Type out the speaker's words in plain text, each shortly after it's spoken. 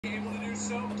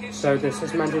So this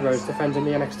is Mandy Rose defending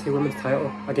the NXT Women's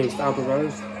title against Alba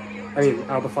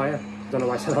Fire. I don't know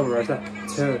why I said Alba Rose there.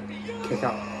 To kick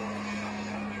out.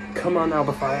 Come on,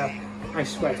 Alba Fire. I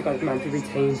swear to God, Mandy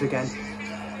retains again.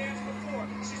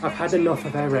 I've had enough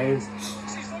of her reign.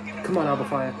 Come on, Alba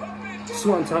Fire.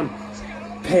 Swanton.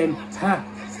 Pin. Ha.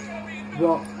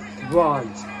 What?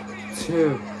 1,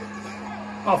 2.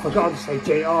 Oh, for God's sake,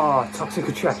 JR. Toxic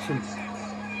Attraction.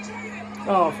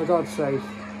 Oh, for God's sake.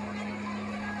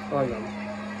 Oh, yeah.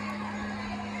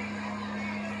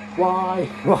 Why?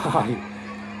 Why?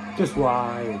 Just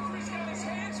why?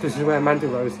 This is where Mandy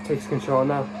Rose takes control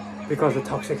now, because of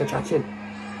Toxic Attraction.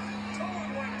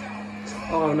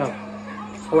 Oh no.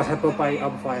 Oh, a headbutt by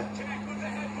Alba Fire.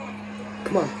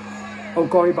 Come on. Oh,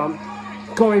 Gory Bomb.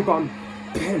 Gory Bomb.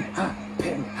 Pin. Ha.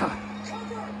 Pin. Ha.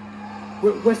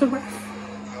 Where's the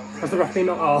ref? Has the ref been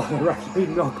knocked? Oh, the ref's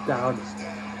been knocked down.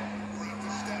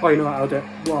 Oh, you know what? I'll do it.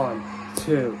 1,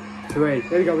 2, 3.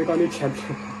 There we go. We got a new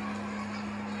champion.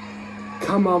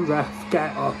 Come on, ref.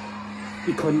 Get up.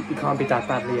 You can't be that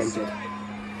badly injured.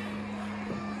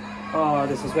 Oh,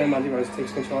 this is where Mandy Rose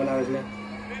takes control now, isn't it?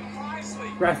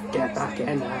 Ref, get back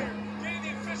in there.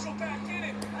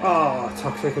 Oh,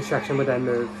 Toxic Attraction with their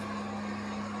move.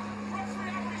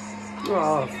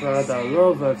 Oh, for the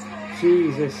love of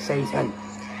Jesus, Satan.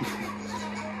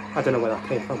 I don't know where that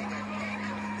came from.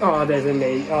 Oh, there's a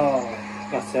knee. Oh,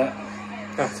 that's it.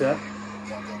 That's it.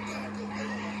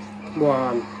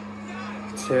 1,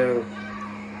 2,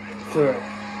 3.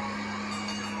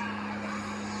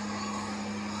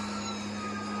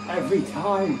 Every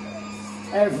time.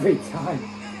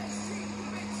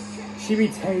 She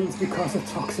retains because of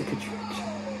Toxic Attraction.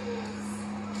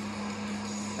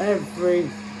 Every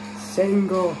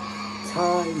single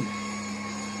time.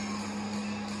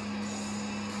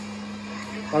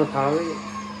 Well, apparently,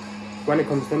 when it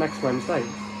comes to next Wednesday,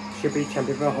 she'll be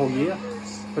champion for a whole year.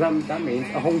 But that means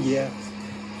a whole year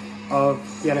of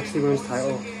the NXT Women's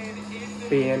title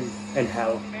being in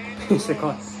hell,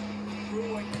 basically.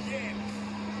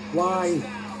 Why?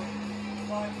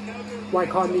 Why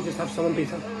can't they just have someone beat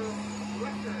her?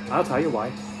 I'll tell you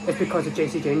why. It's because of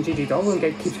JCJ and Gigi Dolan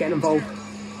keeps getting involved.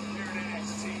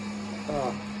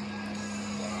 Oh.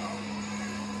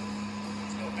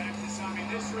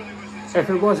 If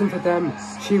it wasn't for them,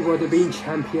 she would have been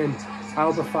champion.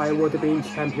 Alba Fire would have been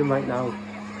champion right now.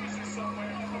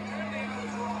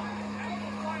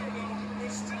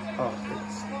 Oh.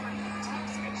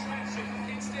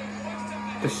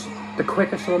 The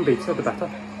quicker someone beats her, the better.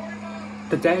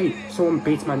 The day someone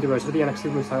beats Mandy Rose for the NXT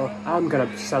Women's title, I'm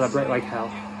gonna celebrate like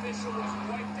hell.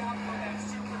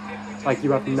 Like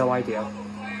you have no idea.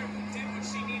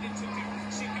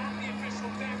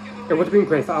 It would have been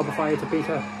great for Alba Fire to beat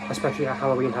her, especially at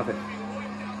Halloween Havoc.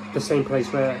 The same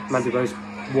place where Mandy Rose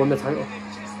won the title.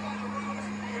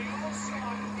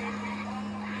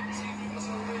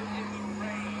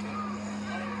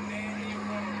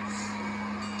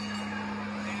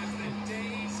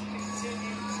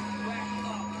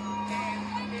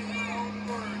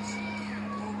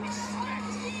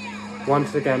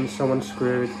 Once again, someone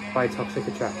screwed by Toxic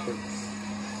Attraction.